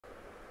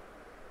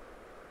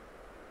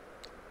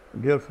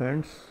Dear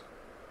friends,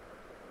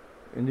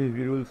 in this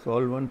video we will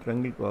solve one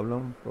triangle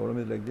problem. Problem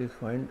is like this: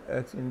 find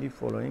x in the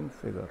following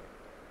figure.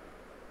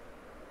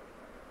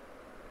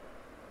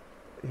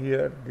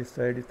 Here this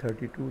side is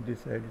 32, this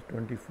side is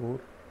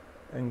 24,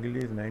 angle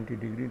is 90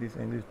 degree, this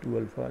angle is 2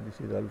 alpha, this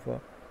is alpha,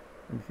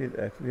 and this is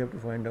x. We have to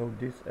find out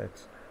this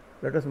x.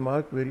 Let us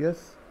mark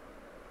various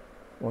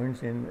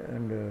points in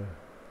and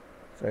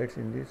sides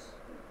in this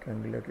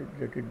triangle.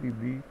 Let it be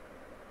B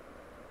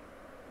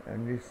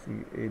and this C,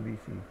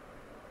 ABC.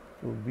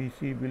 So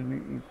BC will be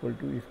equal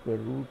to square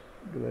root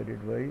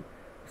divided by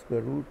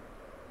square root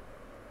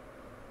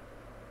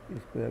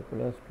square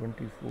plus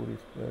 24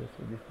 square.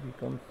 So this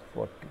becomes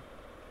 40.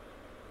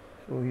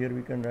 So here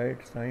we can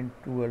write sine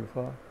 2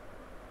 alpha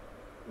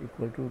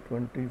equal to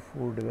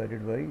 24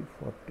 divided by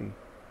 40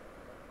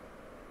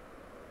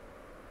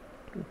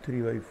 to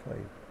 3 by 5.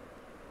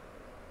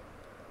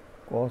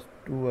 Cos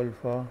 2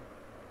 alpha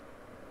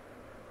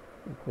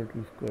equal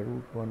to square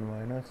root 1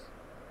 minus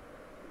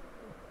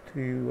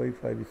 3 by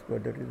 5 square,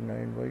 that is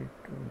 9 by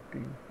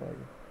 25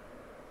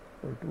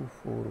 equal to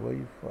 4 by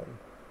 5,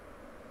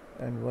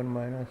 and 1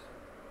 minus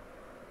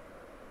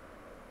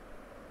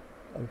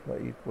alpha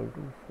equal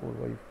to 4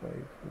 by 5.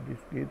 So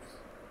this gives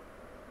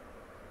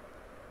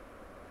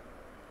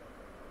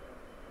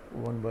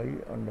 1 by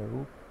under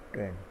root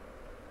 10.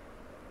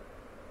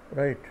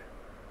 Right.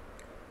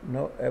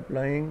 Now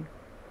applying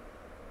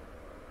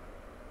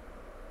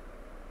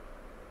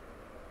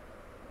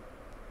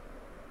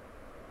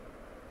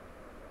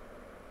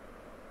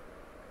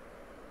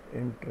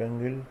in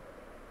triangle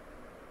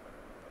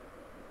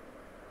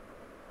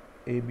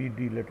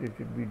ABD, let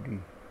it be D,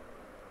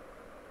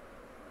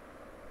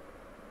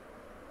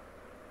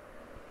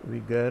 we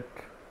get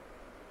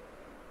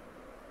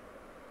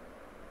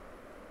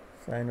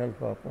sin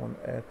alpha upon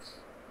x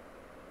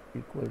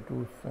equal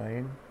to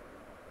sin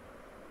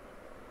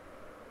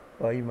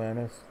pi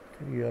minus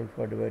 3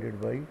 alpha divided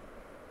by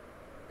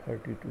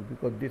 32,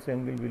 because this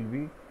angle will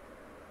be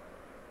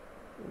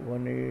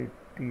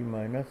 180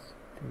 minus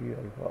 3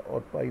 alpha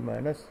or pi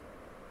minus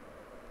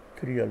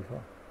 3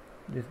 alpha.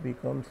 This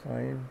becomes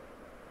sin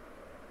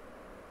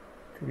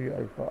 3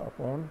 alpha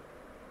upon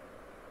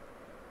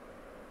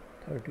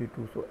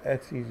 32. So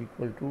x is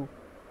equal to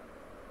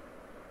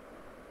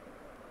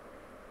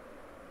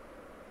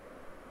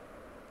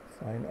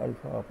sin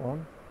alpha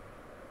upon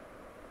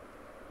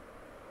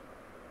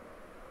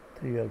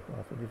 3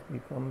 alpha. So this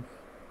becomes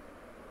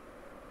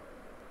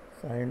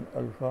sin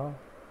alpha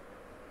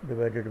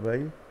divided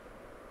by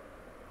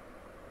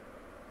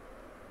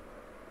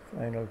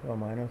sin alpha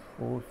minus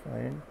 4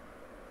 sin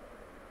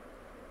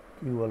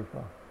q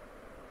alpha.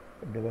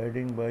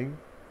 Dividing by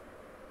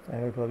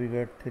sin alpha we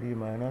get 3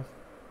 minus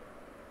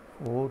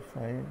 4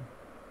 sin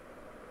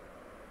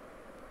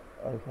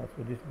alpha.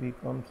 So this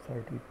becomes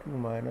 32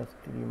 minus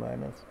 3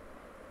 minus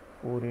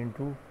 4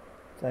 into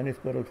sin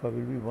square alpha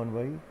will be 1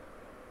 by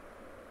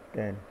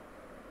 10.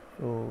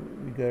 So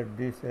we get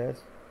this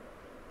as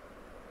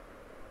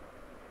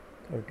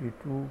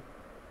 32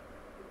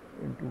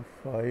 into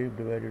 5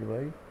 divided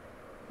by,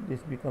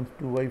 this becomes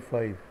 2 by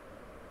 5.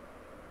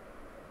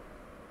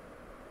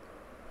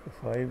 So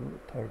 5,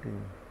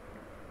 13,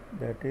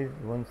 that is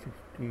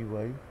 160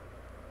 by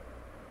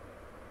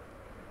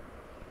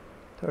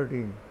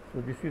 13.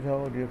 So this is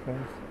how, dear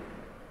friends,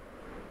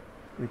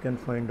 we can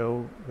find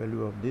out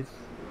value of this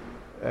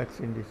x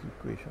in this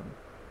equation.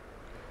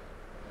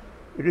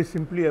 It is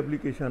simply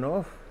application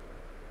of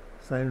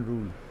sine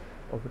rule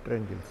of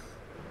triangles.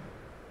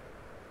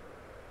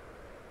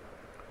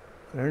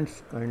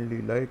 Friends,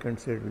 kindly like and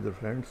share with your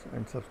friends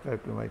and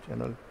subscribe to my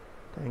channel.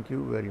 Thank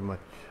you very much.